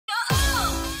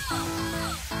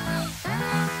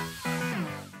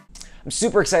I'm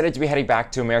super excited to be heading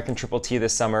back to American Triple-T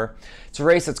this summer. It's a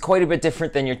race that's quite a bit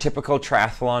different than your typical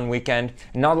triathlon weekend.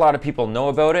 Not a lot of people know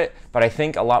about it, but I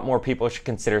think a lot more people should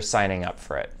consider signing up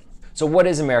for it. So what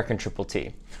is American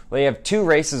Triple-T? Well, they have two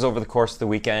races over the course of the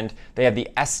weekend. They have the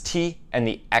ST and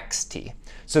the XT.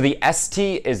 So the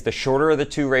ST is the shorter of the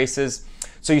two races.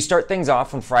 So you start things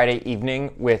off on Friday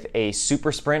evening with a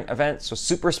super sprint event. So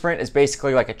super sprint is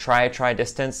basically like a try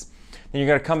distance. Then you're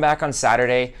gonna come back on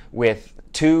Saturday with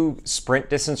two sprint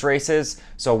distance races.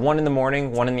 So one in the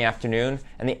morning, one in the afternoon.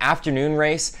 And the afternoon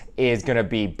race is gonna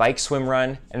be bike, swim,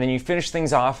 run. And then you finish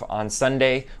things off on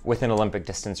Sunday with an Olympic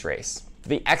distance race.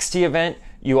 The XT event,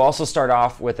 you also start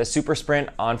off with a super sprint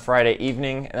on Friday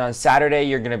evening, and on Saturday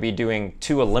you're going to be doing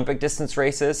two Olympic distance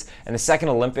races, and the second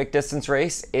Olympic distance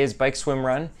race is bike, swim,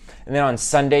 run. And then on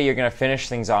Sunday you're going to finish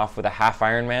things off with a half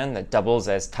Ironman that doubles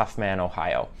as Toughman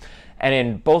Ohio. And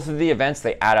in both of the events,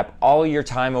 they add up all your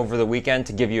time over the weekend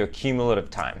to give you a cumulative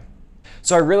time.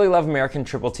 So I really love American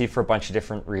Triple-T for a bunch of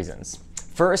different reasons.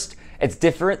 First, it's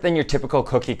different than your typical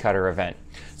cookie cutter event.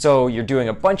 So you're doing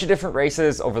a bunch of different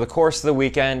races over the course of the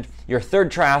weekend. Your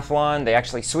third triathlon, they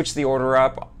actually switch the order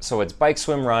up, so it's bike,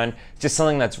 swim, run. It's just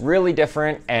something that's really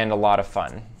different and a lot of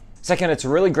fun. Second, it's a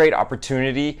really great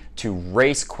opportunity to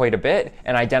race quite a bit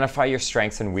and identify your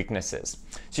strengths and weaknesses.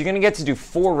 So you're gonna get to do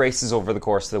 4 races over the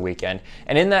course of the weekend,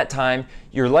 and in that time,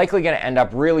 you're likely gonna end up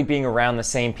really being around the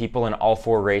same people in all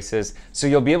 4 races, so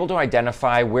you'll be able to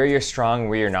identify where you're strong and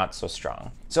where you're not so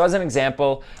strong. So as an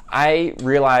example, I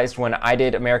realized when I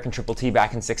did American Triple-T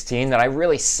back in 16 that I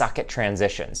really suck at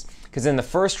transitions. Because in the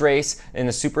first race, in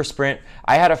the super sprint,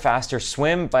 I had a faster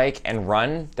swim, bike, and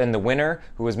run than the winner,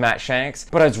 who was Matt Shanks,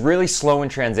 but I was really slow in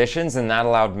transitions, and that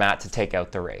allowed Matt to take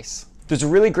out the race. There's a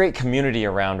really great community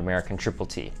around American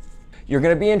Triple-T. You're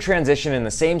gonna be in transition in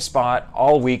the same spot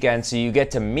all weekend, so you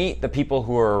get to meet the people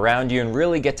who are around you and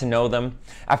really get to know them.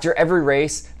 After every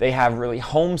race, they have really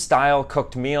home-style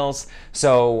cooked meals,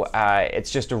 so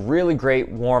it's just a really great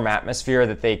warm atmosphere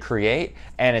that they create,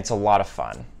 and it's a lot of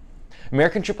fun.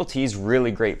 American Triple-T is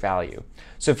really great value.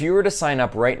 So if you were to sign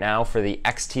up right now for the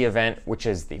XT event, which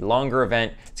is the longer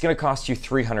event, it's gonna cost you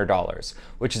 $300,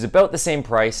 which is about the same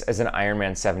price as an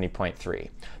Ironman 70.3.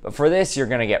 But for this, you're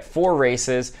gonna get 4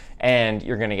 races, and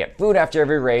you're gonna get food after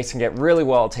every race and get really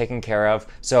well taken care of,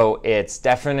 so it's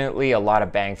definitely a lot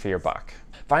of bang for your buck.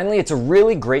 Finally, it's a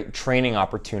really great training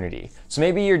opportunity. So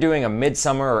maybe you're doing a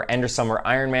midsummer or end of summer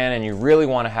Ironman and you really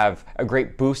want to have a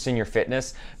great boost in your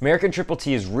fitness. American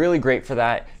Triple-T is really great for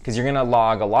that because you're going to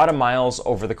log a lot of miles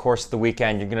over the course of the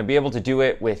weekend. You're going to be able to do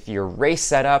it with your race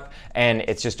setup, and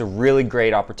it's just a really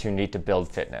great opportunity to build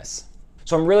fitness.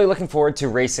 So I'm really looking forward to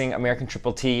racing American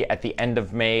Triple-T at the end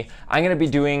of May. I'm going to be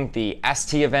doing the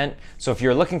ST event, so if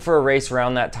you're looking for a race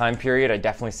around that time period, I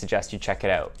definitely suggest you check it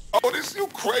out. Oh, this you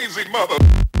crazy mother.